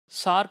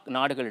SAARC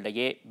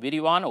நாடுகளிடையே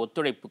விரிவான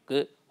ஒத்துழைப்புக்கு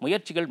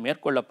முயற்சிகள்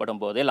மேற்கொள்ளப்படும்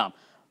போதெல்லாம்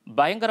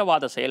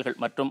பயங்கரவாத செயல்கள்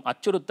மற்றும்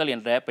அச்சுறுத்தல்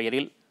என்ற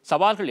பெயரில்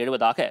சவால்கள்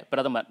எழுவதாக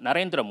பிரதமர்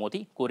நரேந்திர மோடி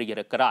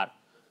கூறியிருக்கிறார்.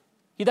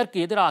 இதற்கு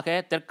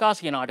எதிராக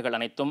தெற்காசிய நாடுகள்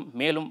அனைத்தும்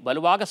மேலும்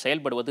வலுவாக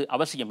செயல்படுவது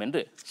அவசியம்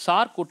என்று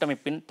சார்க்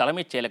கூட்டமைப்பின்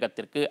தலைமைச்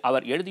செயலகத்திற்கு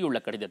அவர் எழுதியுள்ள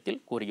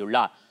கடிதத்தில்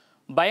கூறியுள்ளார்.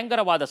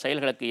 பயங்கரவாத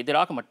செயல்களுக்கு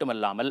எதிராக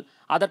மட்டுமல்லாமல்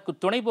அதற்கு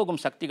துணை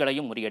போகும்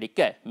சக்திகளையும்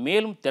முறியடிக்க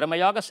மேலும்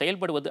திறமையாக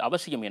செயல்படுவது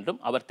அவசியம்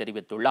என்றும் அவர்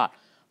தெரிவித்துள்ளார்.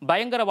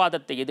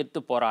 பயங்கரவாதத்தை எதிர்த்து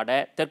போராட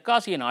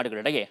தெற்காசிய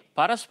நாடுகளிடையே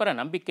பரஸ்பர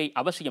நம்பிக்கை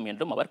அவசியம்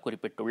என்றும் அவர்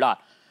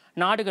குறிப்பிட்டுள்ளார்.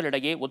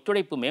 நாடுகளிடையே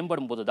ஒத்துழைப்பு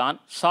மேம்படும் போதுதான்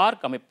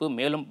சார்க் அமைப்பு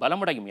மேலும்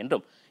பலமடையும்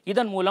என்றும்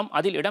இதன் மூலம்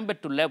அதில்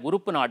இடம்பெற்றுள்ள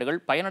உறுப்பு நாடுகள்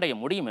பயனடைய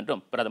முடியும்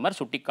என்றும் பிரதமர்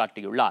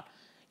சுட்டிக்காட்டியுள்ளார்.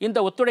 இந்த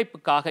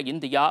ஒத்துழைப்புக்காக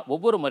இந்தியா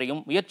ஒவ்வொரு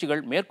முறையும்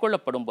முயற்சிகள்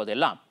மேற்கொள்ளப்படும்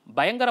போதெல்லாம்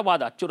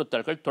பயங்கரவாத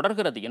அச்சுறுத்தல்கள்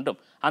தொடர்கிறது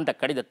என்றும் அந்த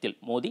கடிதத்தில்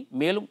மோடி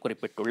மேலும்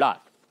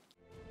குறிப்பிட்டுள்ளார்.